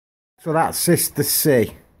So that's Sister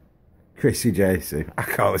C, Chrissy JC. I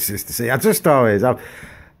call her Sister C. I just always have.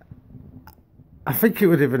 I think it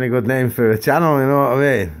would have been a good name for a channel, you know what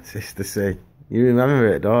I mean? Sister C. You remember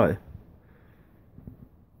it, don't you?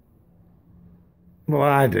 Well,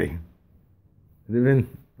 I do. It'd have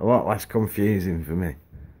been a lot less confusing for me.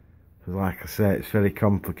 Because like I say, it's very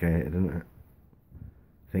complicated, isn't it?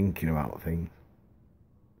 Thinking about things.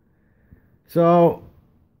 So,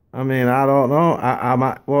 I mean, I don't know. I'm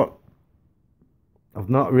at what? I've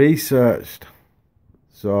not researched.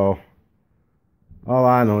 So, all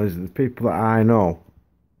I know is the people that I know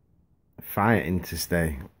are fighting to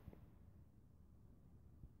stay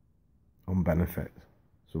on benefits.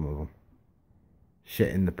 Some of them.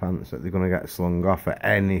 Shit in the pants that they're going to get slung off at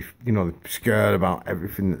any, you know, they're scared about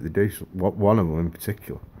everything that they do. So, one of them in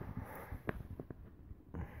particular.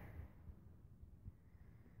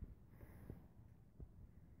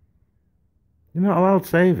 You're not allowed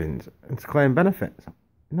savings and to claim benefits.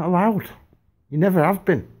 You're not allowed. You never have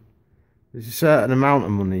been. There's a certain amount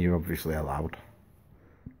of money you're obviously allowed.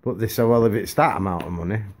 But they say, well, if it's that amount of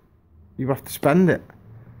money, you have to spend it.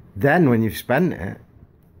 Then when you've spent it,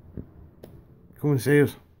 come and see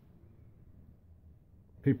us.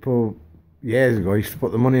 People years ago used to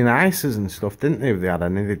put the money in ISAs and stuff, didn't they? If they had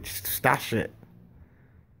any, they'd just stash it.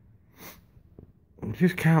 You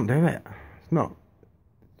just can't do it. It's not.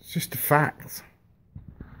 It's just a fact.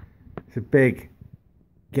 It's a big,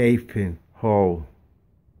 gaping hole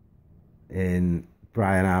in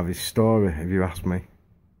Brian Harvey's story, if you ask me.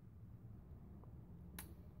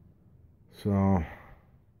 So,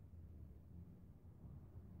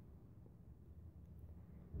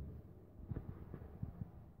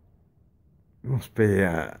 it must be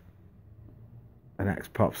an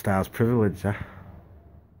ex-pop star's privilege, huh?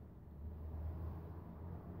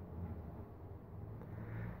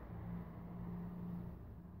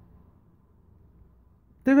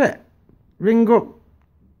 Do it. Ring up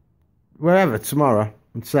wherever tomorrow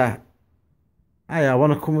and say, hey, I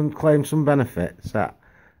want to come and claim some benefits. I've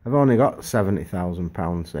only got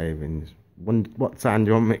 £70,000 savings. What time do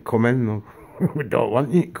you want me to come in? We don't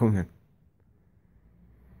want you to come in.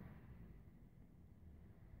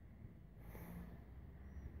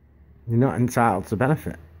 You're not entitled to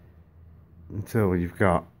benefit until you've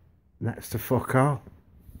got next to fuck all.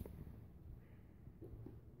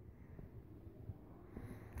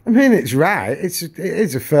 I mean, it's right. It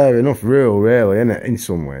is a fair enough rule, really, isn't it? In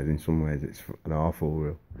some ways, it's an awful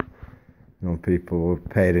rule. You know, people are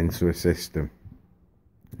paid into a system,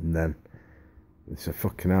 and then it's a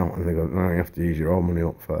fucking out, and they go, no, you have to use your own money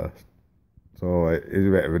up first. So it is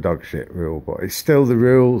a bit of a dog shit rule, but it's still the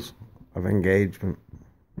rules of engagement.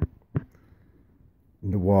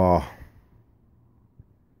 The war.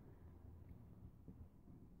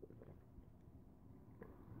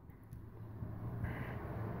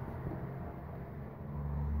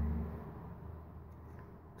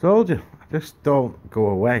 Told you, I just don't go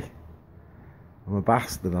away. I'm a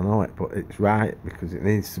bastard, I know it, but it's right because it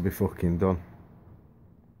needs to be fucking done.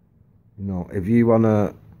 You know, if you want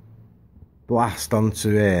to blast onto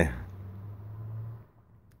here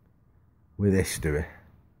with history,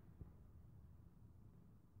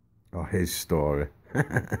 or his story,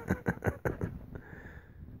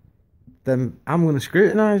 then I'm going to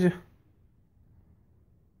scrutinise you.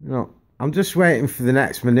 You know, I'm just waiting for the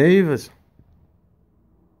next manoeuvres.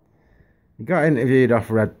 He got interviewed off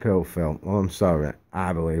Red Pill Phil. Well, I'm sorry.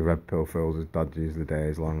 I believe Red Pill Phil's as dodgy as the day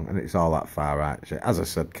is long. And it's all that far right shit. As I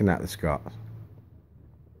said, connect the Scots.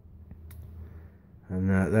 And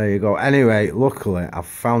there you go. Anyway, luckily, I've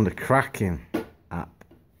found a cracking app.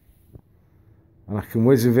 And I can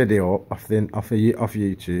whiz a video up off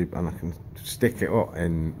YouTube. And I can stick it up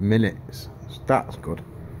in minutes. So that's good.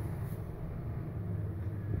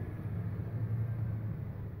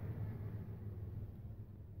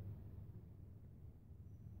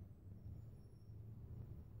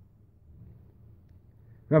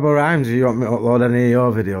 Rebel Rhymes, if you want me to upload any of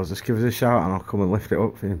your videos, just give us a shout and I'll come and lift it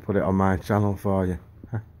up for you and put it on my channel for you.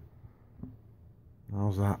 Huh?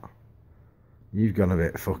 How's that? You've gone a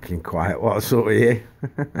bit fucking quiet. What's up with you?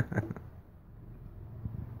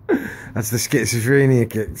 That's the schizophrenia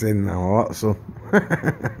kicked in now. What's up?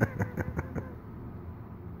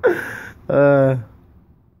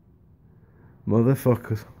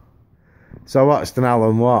 Motherfuckers. So I watched an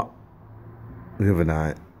Alan Watt the other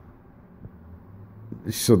night.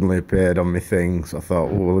 It suddenly appeared on my thing, so I thought,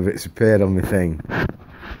 oh, well, if it's appeared on my thing,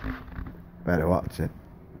 better watch it.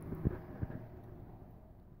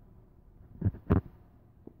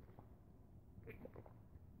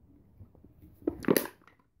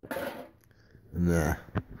 And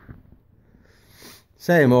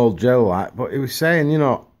Same old Joe, like, but he was saying, you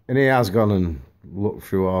know, and he has gone and looked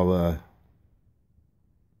through all the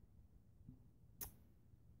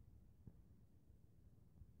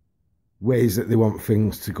ways that they want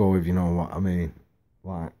things to go, if you know what I mean.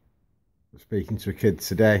 Like, speaking to a kid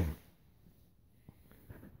today,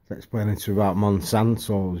 explaining to her about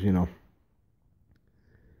Monsanto's, you know,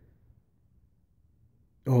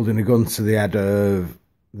 holding a gun to the head of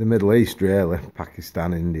the Middle East, really,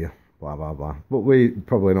 Pakistan, India, blah, blah, blah. But we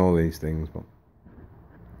probably know these things. But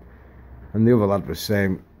and the other lad was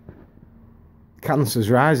saying, cancer's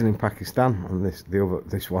rising in Pakistan, and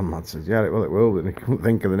this one lad says, yeah, well, it will, but he couldn't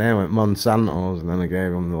think of the name, like Monsanto's, and then I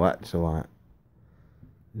gave him the lecture, like,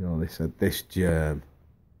 you know, they said, this germ,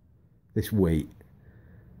 this wheat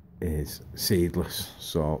is seedless,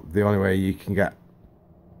 so the only way you can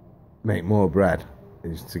make more bread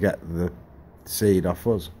is to get the seed off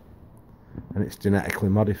us, and it's genetically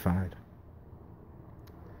modified.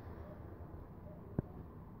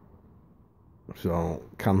 So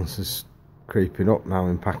cancer's creeping up now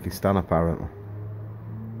in Pakistan, apparently.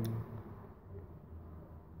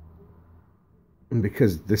 And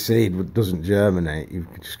because the seed doesn't germinate, you've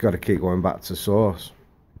just got to keep going back to source.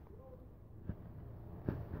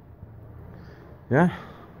 Yeah,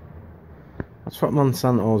 that's what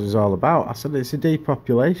Monsanto's is all about. I said it's a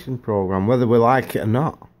depopulation program, whether we like it or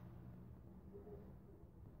not.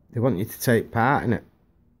 They want you to take part in it.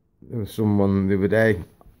 There was someone the other day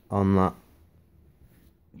on that.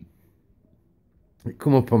 It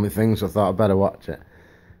come up on my thing, so I thought I'd better watch it.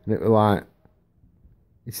 And it was like,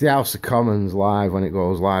 it's the House of Commons live. When it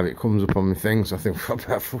goes live, it comes up on my thing, so I think, I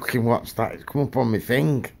better fucking watch that. It's come up on my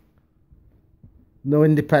thing. No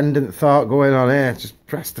independent thought going on here. Just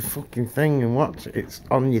press the fucking thing and watch it. It's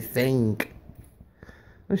on your thing.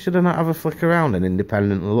 And should I not have a flick around and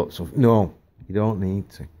independently look? So, no, you don't need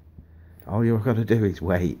to. All you've got to do is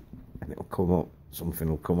wait, and it'll come up. Something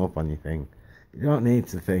will come up on your thing. You don't need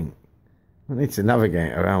to think. You don't need to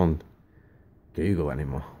navigate around Google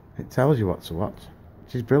anymore. It tells you what to watch,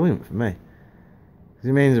 which is brilliant for me. Because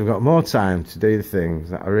it means I've got more time to do the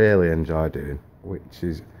things that I really enjoy doing, which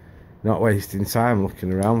is not wasting time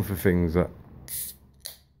looking around for things that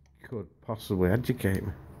could possibly educate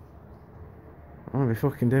me. I won't be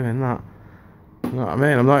fucking doing that. You know what I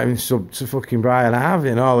mean? I'm not even sub to fucking Brian Harvey,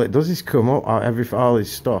 and all it does is come up all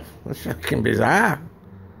his stuff. That's fucking bizarre.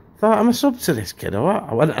 Thought I'm a sub to this kid or what?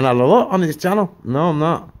 I went and had a look on his channel. No, I'm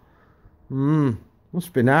not.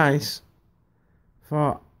 Must be nice.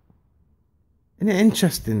 Thought, isn't it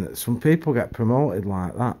interesting that some people get promoted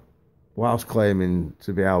like that whilst claiming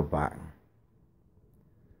to be held back?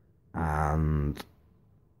 And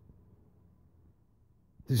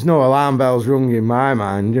there's no alarm bells rung in my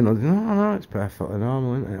mind, you know. No, it's perfectly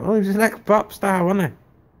normal, isn't it? Well, he was an ex-pop star, wasn't he?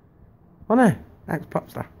 Wasn't he?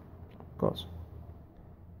 Ex-pop star. Of course.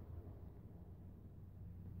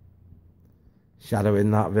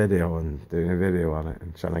 Shadowing that video and doing a video on it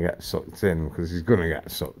and trying to get sucked in, because he's going to get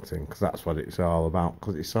sucked in, because that's what it's all about,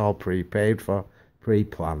 because it's all pre-paid for,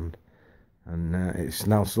 pre-planned, and it's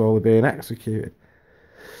now slowly being executed.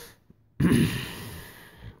 You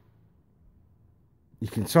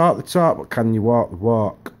can talk the talk, but can you walk the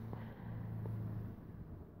walk?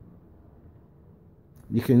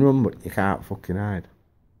 You can run, but you can't fucking hide.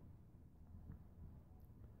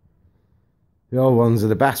 The old ones are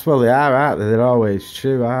the best. Well, they are, aren't they? They're always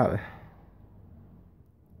true, aren't they?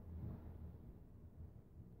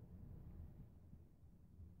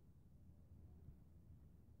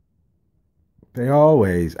 They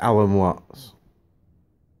always, Alan Watts,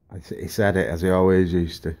 he said it as he always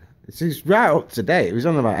used to. It's right up to date. It was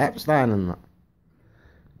on about Epstein and that.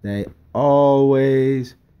 They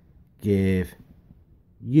always give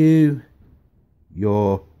you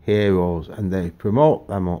your heroes and they promote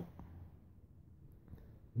them up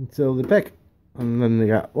until they're big, and then they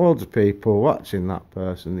get loads of people watching that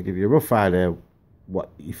person. They give you a rough idea what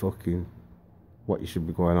you should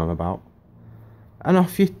be going on about, and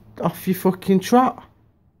off you fucking trot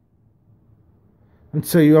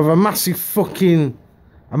until you have a massive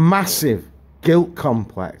guilt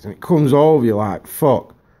complex, and it comes over you like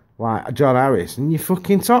fuck, like John Harris, and you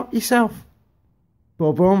fucking top yourself.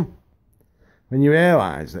 Boom. When you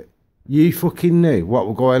realise that you fucking knew what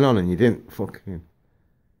was going on and you didn't fucking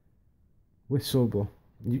whistle.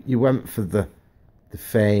 You went for the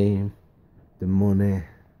fame, the money.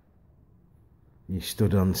 You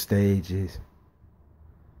stood on stages.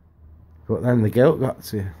 But then the guilt got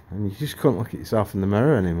to you and you just couldn't look at yourself in the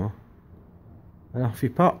mirror anymore. And off you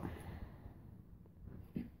pop.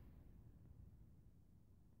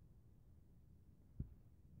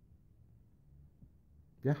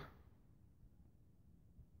 Yeah.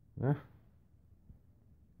 Yeah?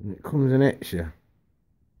 And it comes and hits you,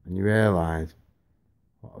 and you realise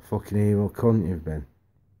what a fucking evil cunt you've been,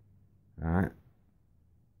 right?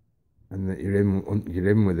 And that you're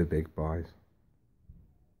in with the big boys,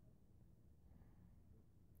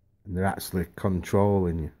 and they're actually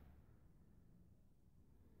controlling you.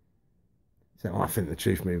 So, well, I think the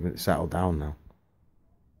truth movement's settled down now,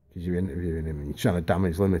 because you're interviewing him and you're trying to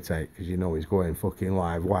damage Limitate because you know he's going fucking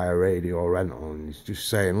live wire radio rental, and he's just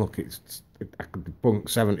saying, look, I could debunk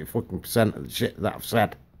 70% of the shit that I've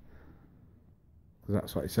said. Because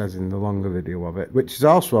that's what he says in the longer video of it, which is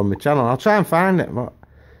also on my channel. I'll try and find it, but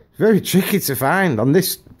it's very tricky to find on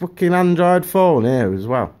this fucking Android phone here as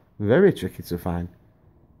well. Very tricky to find.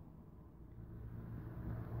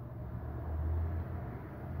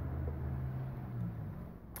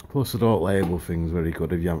 Plus, I don't label things very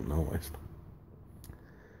good, if you haven't noticed.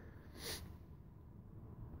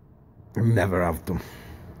 I never have done.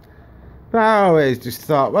 But I always just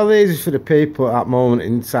thought, well, these are for the people at that moment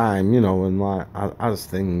in time, you know, and like, as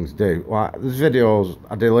things do. Like, there's videos,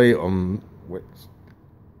 I delete them, which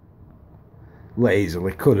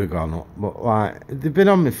lazily could have gone up, but like, they've been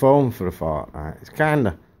on my phone for a fortnight. It's kind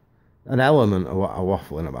of an element of what I'm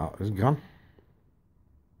waffling about has gone.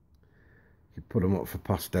 You put them up for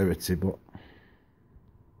posterity, but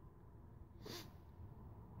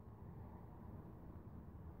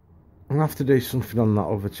I'll have to do something on that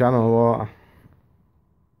other channel,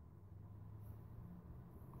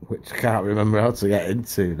 which I can't remember how to get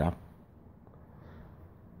into now.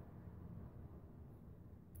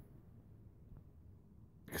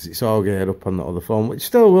 Because it's all geared up on the other phone, which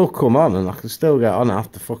still will come on, and I can still get on. I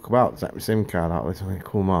have to fuck about to take my SIM card out. It's like,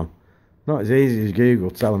 come on. Not as easy as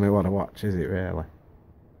Google telling me what to watch, is it really?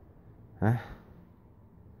 Huh?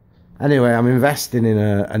 Anyway, I'm investing in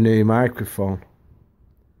a new microphone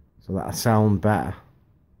so that I sound better.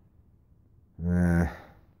 And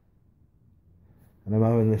I'm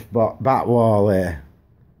having this back wall here.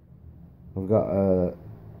 I've got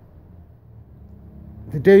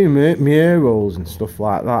they do murals and stuff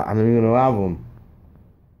like that, and I'm going to have them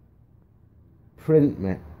print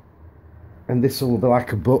me. And this will be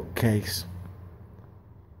like a bookcase.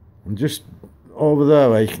 And just over there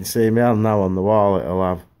where you can see me and now on the wall, it'll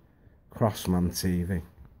have Crossman TV.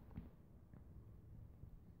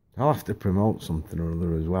 I'll have to promote something or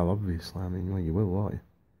other as well, obviously. I mean, well, you will, won't you?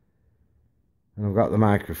 And I've got the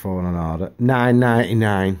microphone on order.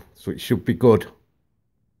 $9.99, so it should be good.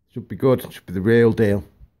 Should be good. It should be the real deal.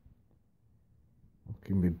 I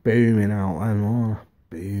can be booming out then, won't I?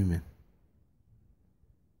 Booming.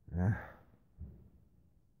 Yeah.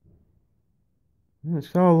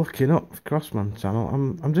 It's all looking up for Crossman channel.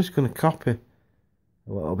 I'm just going to copy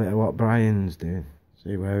a little bit of what Brian's doing.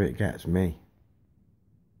 See where it gets me.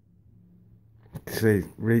 See,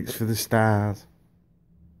 reach for the stars.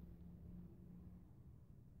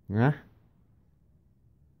 Yeah?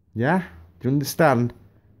 Yeah? Do you understand?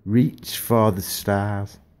 Reach for the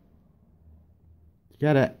stars. You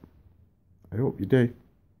get it? I hope you do.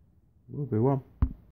 We'll be one.